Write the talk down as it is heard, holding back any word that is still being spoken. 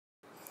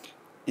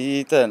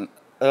I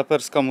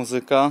raperska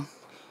muzyka.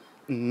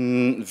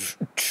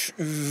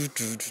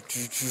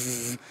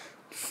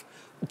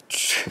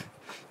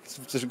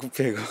 Coś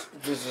głupiego.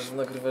 Bierzesz w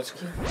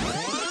nagryweczki?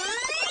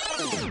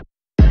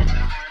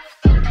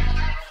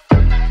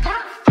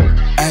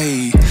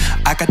 Ayy,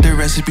 I got the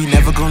recipe,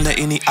 never gonna let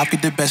any op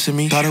get the best of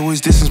me. Thought it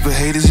was distance, but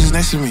haters is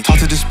next to me. Talk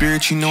to the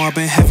spirit, you know I've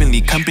been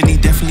heavenly. Company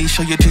definitely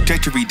show your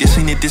trajectory. This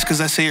ain't a diss cause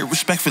I say it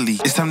respectfully.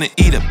 It's time to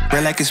eat up,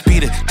 bread like a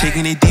speeder.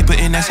 Taking it deeper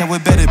and that's how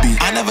it better be.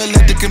 I never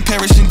let the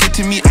comparison get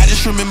to me. I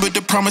just remember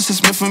the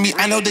promises meant for me.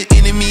 I know the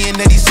enemy and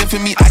that he's sent for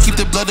me. I keep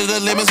the blood of the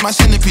lemons, my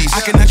centerpiece.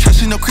 I cannot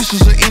trust in no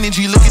crystals or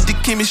energy. Look at the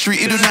chemistry,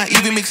 it do not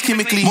even mix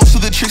chemically. Most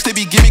of the tricks, they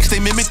be gimmicks, they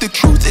mimic the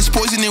truth. It's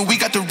poison and we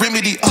got the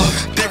remedy.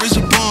 There is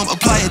a bomb,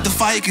 apply it, the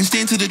fire can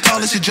stand to the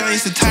tallest of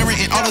giants, the tyrant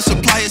and all the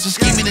suppliers are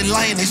scheming and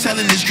lying. They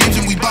selling his dreams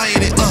and we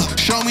buying it.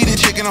 Show me the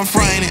chicken, I'm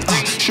frying it.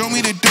 Show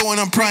me the dough and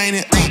I'm prying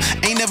it.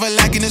 Ain't never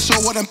lacking it, so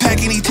what I'm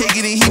packing, he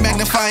taking it, he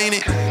magnifying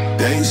it.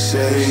 They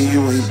say you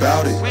ain't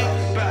bout it.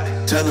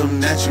 Tell them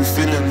that you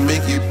finna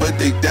make it, but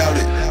they doubt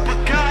it.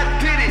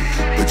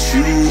 But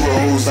you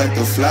rose like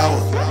the flower.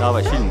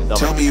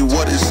 Tell me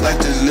what it's like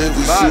to live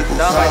with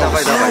superpowers.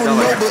 I don't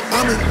know, but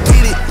I'ma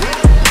get it.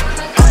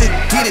 I'ma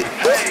get it.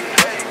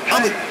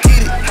 I'ma get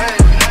it.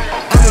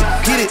 I'ma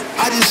get it.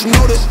 I just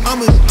know that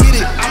I'ma get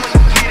it.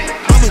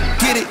 I'ma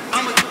get it.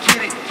 I'ma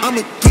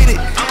get it.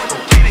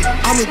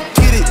 I'ma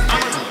get it.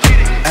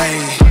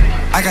 Ayy,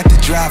 I got the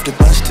drive, the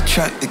bus, the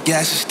truck, the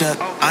gas is stuck.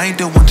 I ain't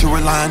the one to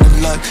rely on the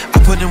luck. I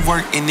put in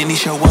work and then he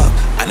show up.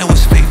 I know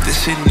it's fake,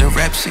 this shit in the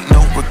reps, ain't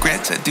no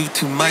regrets, I do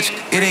too much.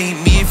 It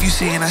ain't me if you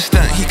saying I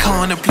stunt. He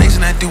calling the place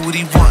and I do what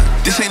he want.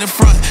 This ain't a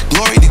front,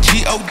 glory to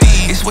G-O-D.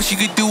 It's what you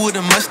could do with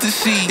a mustard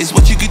seed. It's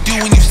what you could do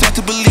when you start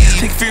to believe.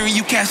 Take fear and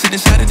you cast it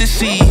inside of the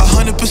sea.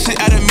 100%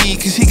 out of me,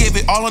 cause he gave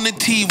it all on the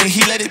T when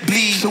he let it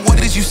bleed. So what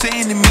is you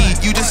saying to me?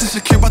 You just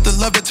insecure about the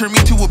love that turned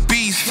me to a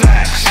beast.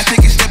 I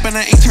take a step and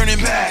I ain't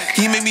turning back.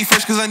 He made me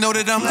first cause I know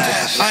that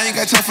I ain't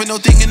got time for no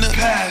thing in the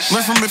past.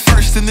 Learn from it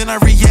first and then I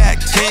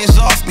react. Hands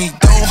off me,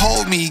 don't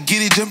hold me.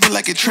 Get it jumping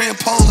like a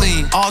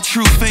trampoline. All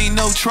truth ain't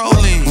no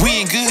trolling.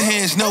 We in good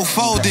hands, no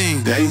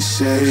folding. They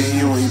say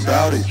you ain't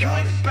bout it.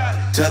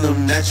 Tell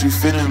them that you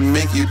finna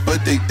make it,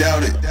 but they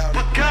doubt it.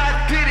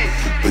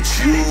 But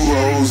you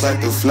rose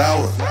like the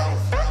flower.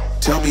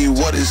 Tell me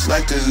what it's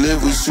like to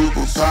live with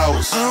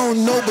superpowers. I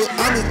don't know, but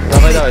I'ma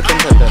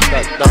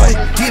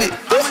get it.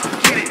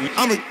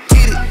 I'ma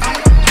get it.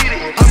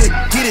 I'ma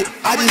get it.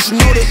 I just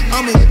know that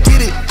I'ma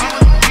get it.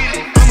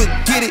 I'ma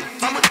get it.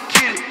 I'ma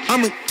get it.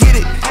 I'ma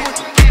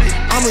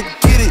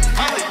get it.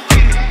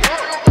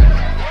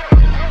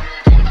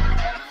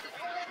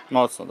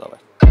 Mocno, dawaj.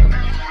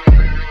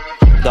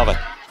 Dawaj.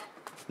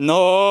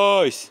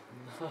 Nice!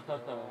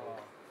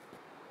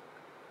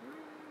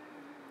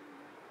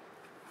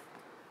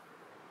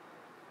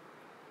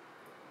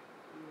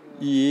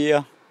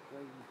 Yeah.